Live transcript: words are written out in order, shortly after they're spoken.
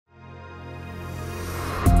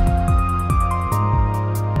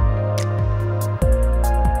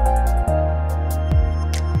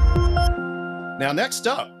Now, next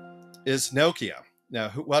up is Nokia. Now,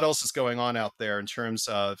 what else is going on out there in terms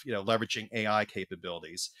of leveraging AI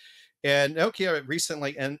capabilities? And Nokia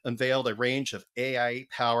recently unveiled a range of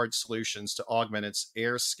AI-powered solutions to augment its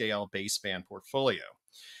AirScale baseband portfolio.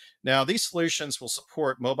 Now, these solutions will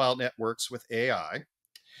support mobile networks with AI,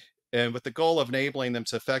 and with the goal of enabling them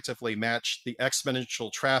to effectively match the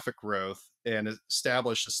exponential traffic growth and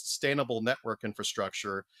establish a sustainable network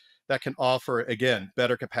infrastructure that can offer, again,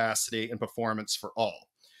 better capacity and performance for all.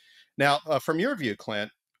 Now, from your view,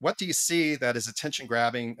 Clint, what do you see that is attention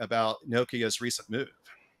grabbing about Nokia's recent move?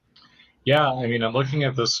 Yeah, I mean, I'm looking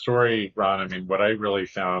at this story, Ron. I mean, what I really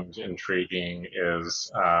found intriguing is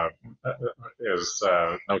the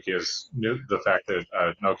fact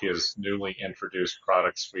that Nokia's newly introduced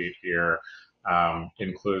product suite here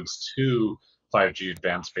includes two 5G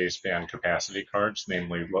advanced baseband capacity cards,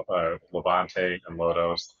 namely Levante and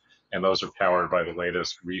Lodos, and those are powered by the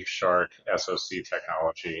latest ReefShark SoC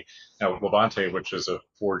technology. Now, Levante, which is a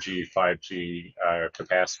 4G, 5G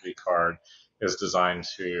capacity card, is designed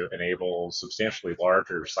to enable substantially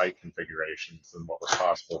larger site configurations than what was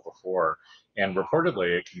possible before. And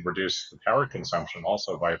reportedly, it can reduce the power consumption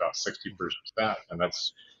also by about 60%. And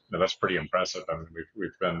that's pretty impressive. I mean,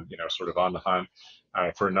 we've been, sort of on the hunt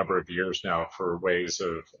for a number of years now for ways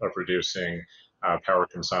of reducing power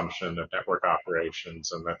consumption of network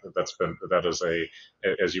operations, and that is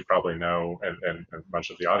as you probably know, and much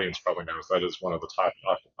of the audience probably knows, that is one of the top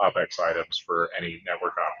OpEx items for any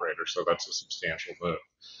network operator. So that's a substantial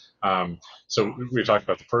move. So we talked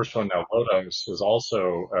about the first one. Now, Lodos is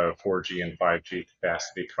also a 4G and 5G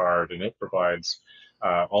capacity card, and it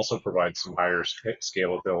also provides some higher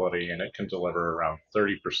scalability, and it can deliver around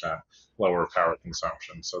 30% lower power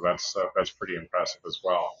consumption. So that's pretty impressive as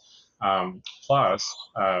well. Plus,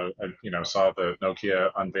 saw that Nokia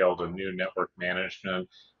unveiled a new network management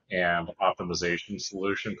and optimization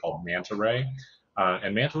solution called MantaRay.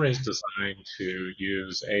 And MantaRay is designed to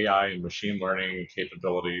use AI and machine learning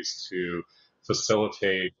capabilities to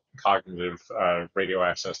facilitate cognitive radio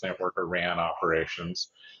access network, or RAN, operations.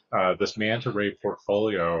 This MantaRay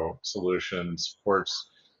portfolio solution supports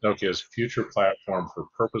Nokia's future platform for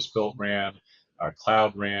purpose-built RAN,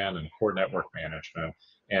 cloud RAN, and core network management.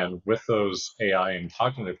 And with those AI and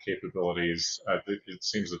cognitive capabilities, it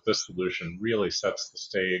seems that this solution really sets the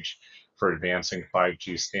stage for advancing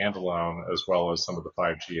 5G standalone, as well as some of the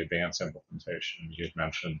 5G advanced implementation. You had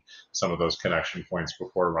mentioned some of those connection points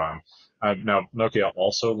before, Ron. Now, Nokia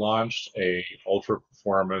also launched a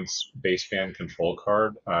ultra-performance baseband control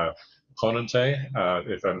card, Ponente,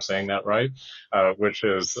 if I'm saying that right, which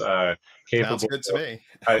is capable. Sounds good to me.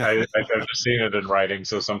 I've just seen it in writing,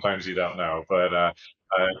 so sometimes you don't know. But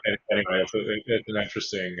anyway, it's an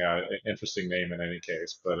interesting name in any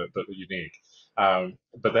case, but unique.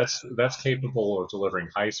 But that's capable of delivering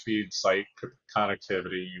high-speed site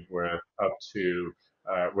connectivity with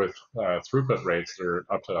throughput rates that are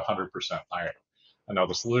up to 100% higher. And now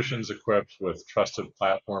the solution's equipped with trusted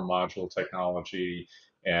platform module technology,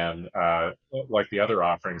 and like the other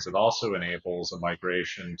offerings, it also enables a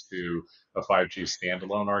migration to a 5G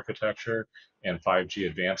standalone architecture and 5G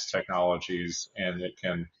advanced technologies, and it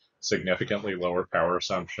can significantly lower power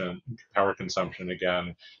consumption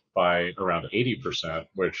again by around 80%,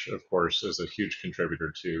 which of course is a huge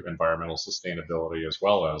contributor to environmental sustainability, as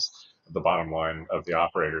well as the bottom line of the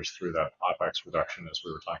operators through that OpEx reduction, as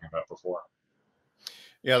we were talking about before.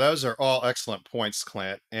 Yeah, those are all excellent points,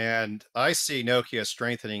 Clint. And I see Nokia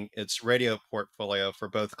strengthening its radio portfolio for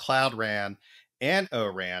both Cloud RAN and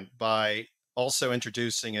O-RAN by also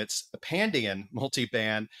introducing its Pandion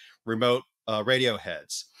multiband remote radio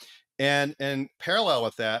heads. And in parallel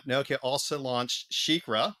with that, Nokia also launched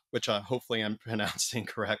Shikra, which hopefully I'm pronouncing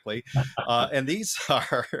correctly. And these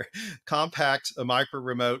are compact micro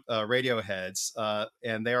remote radio heads.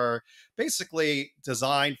 And they are basically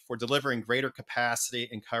designed for delivering greater capacity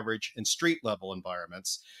and coverage in street level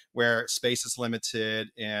environments where space is limited.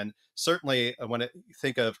 And certainly when you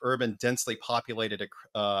think of urban, densely populated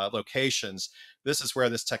locations, this is where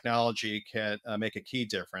this technology can make a key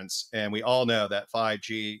difference. And we all know that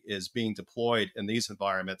 5G is being deployed in these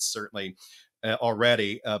environments, certainly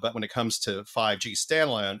already. But when it comes to 5G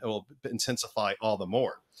standalone, it will intensify all the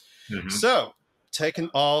more. Mm-hmm. So, taken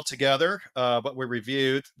all together, what we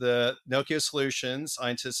reviewed, the Nokia solutions I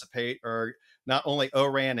anticipate are not only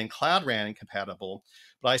O-RAN and Cloud RAN compatible,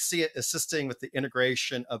 but I see it assisting with the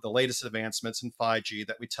integration of the latest advancements in 5G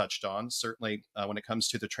that we touched on, certainly when it comes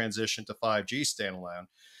to the transition to 5G standalone,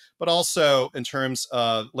 but also in terms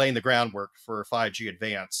of laying the groundwork for 5G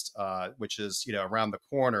advanced, which is around the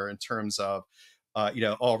corner in terms of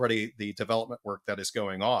already the development work that is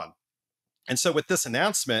going on. And so with this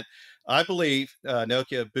announcement, I believe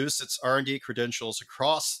Nokia boosts its R&D credentials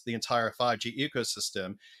across the entire 5G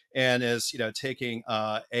ecosystem, and is taking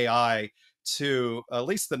AI to at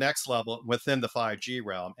least the next level within the 5G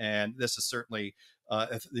realm. And this is certainly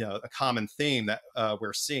a common theme that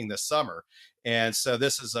we're seeing this summer. And so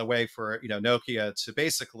this is a way for Nokia to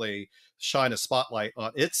basically shine a spotlight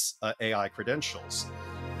on its AI credentials.